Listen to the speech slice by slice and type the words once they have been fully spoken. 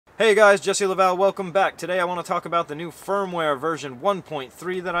Hey guys, Jesse Laval, welcome back. Today I want to talk about the new firmware version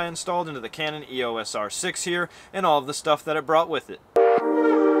 1.3 that I installed into the Canon EOS R6 here, and all of the stuff that it brought with it.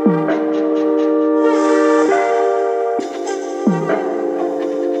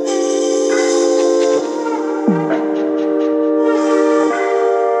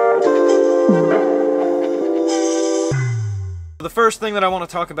 The first thing that I want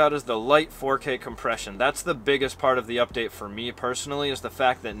to talk about is the light 4K compression. That's the biggest part of the update for me personally, is the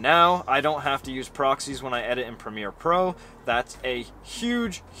fact that now I don't have to use proxies when I edit in Premiere Pro. That's a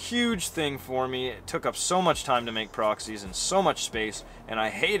huge thing for me. It took up so much time to make proxies and so much space, and I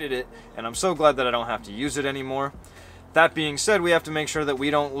hated it, and I'm so glad that I don't have to use it anymore. That being said, we have to make sure that we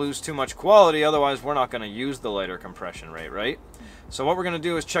don't lose too much quality, otherwise we're not going to use the lighter compression rate, right? So what we're going to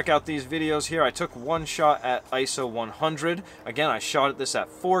do is check out these videos here. I took one shot at ISO 100. Again, I shot this at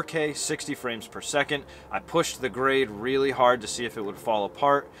 4K, 60 frames per second. I pushed the grade really hard to see if it would fall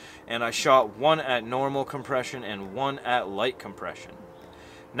apart, and I shot one at normal compression and one at light compression.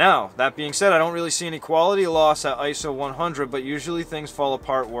 Now, that being said, I don't really see any quality loss at ISO 100, but usually things fall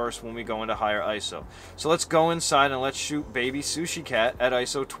apart worse when we go into higher ISO. So let's go inside and let's shoot Baby Sushi Cat at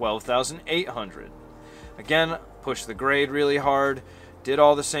ISO 12,800. Again, push the grade really hard, did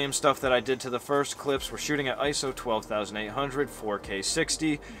all the same stuff that I did to the first clips. We're shooting at ISO 12,800, 4K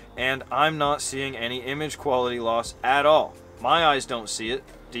 60, and I'm not seeing any image quality loss at all. My eyes don't see it.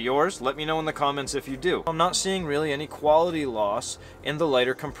 Do yours? Let me know in the comments if you do. I'm not seeing really any quality loss in the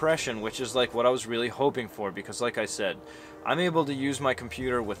lighter compression, which is like what I was really hoping for, because like I said, I'm able to use my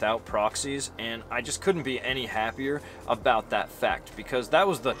computer without proxies, and I just couldn't be any happier about that fact, because that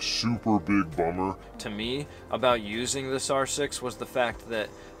was the super big bummer to me about using this R6, was the fact that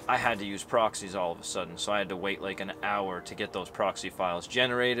I had to use proxies all of a sudden. So I had to wait like an hour to get those proxy files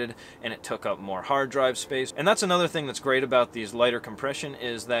generated, and it took up more hard drive space. And that's another thing that's great about these lighter compression,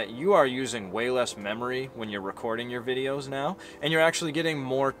 is that you are using way less memory when you're recording your videos now, and you're actually getting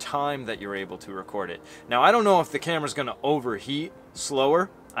more time that you're able to record it. Now, I don't know if the camera's going to overheat slower.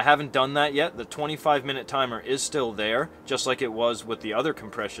 I haven't done that yet. The 25-minute timer is still there, just like it was with the other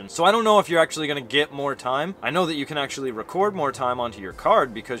compression. So I don't know if you're actually going to get more time. I know that you can actually record more time onto your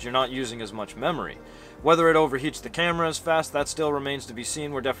card because you're not using as much memory. Whether it overheats the camera as fast, that still remains to be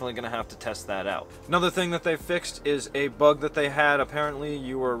seen. We're definitely going to have to test that out. Another thing that they fixed is a bug that they had. Apparently,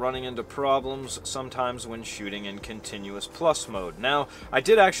 you were running into problems sometimes when shooting in continuous plus mode. Now, I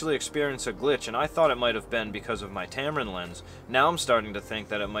did actually experience a glitch, and I thought it might have been because of my Tamron lens. Now I'm starting to think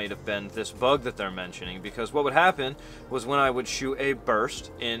that it might have been this bug that they're mentioning, because what would happen was when I would shoot a burst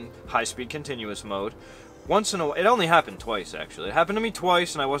in high-speed continuous mode, once in a while, it only happened twice actually. It happened to me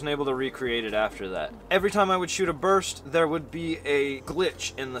twice, and I wasn't able to recreate it after that. Every time I would shoot a burst, there would be a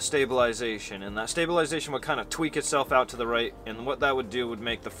glitch in the stabilization, and that stabilization would kind of tweak itself out to the right, and what that would do would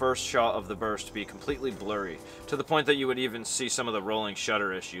make the first shot of the burst be completely blurry, to the point that you would even see some of the rolling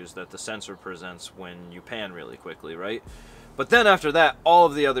shutter issues that the sensor presents when you pan really quickly, right? But then after that, all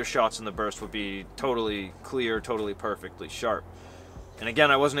of the other shots in the burst would be totally clear, totally perfectly sharp. And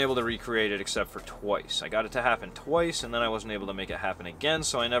again, I wasn't able to recreate it except for twice. I got it to happen twice, and then I wasn't able to make it happen again,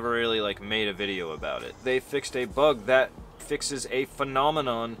 so I never really made a video about it. They fixed a bug that fixes a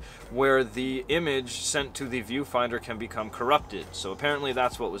phenomenon where the image sent to the viewfinder can become corrupted. So apparently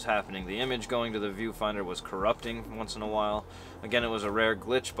that's what was happening. The image going to the viewfinder was corrupting once in a while. Again, it was a rare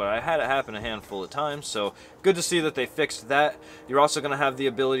glitch, but I had it happen a handful of times, so good to see that they fixed that. You're also going to have the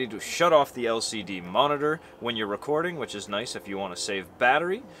ability to shut off the LCD monitor when you're recording, which is nice if you want to save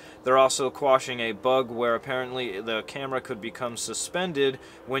battery. They're also quashing a bug where apparently the camera could become suspended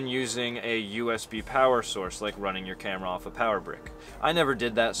when using a USB power source, like running your camera off a power brick. I never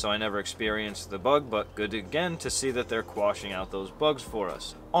did that, so I never experienced the bug, but good again to see that they're quashing out those bugs for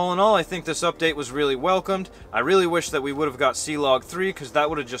us. All in all, I think this update was really welcomed. I really wish that we would have got C-Log 3, because that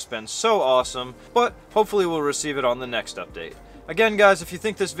would have just been so awesome, but hopefully we'll receive it on the next update. Again, guys, if you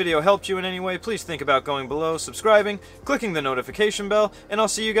think this video helped you in any way, please think about going below, subscribing, clicking the notification bell, and I'll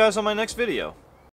see you guys on my next video.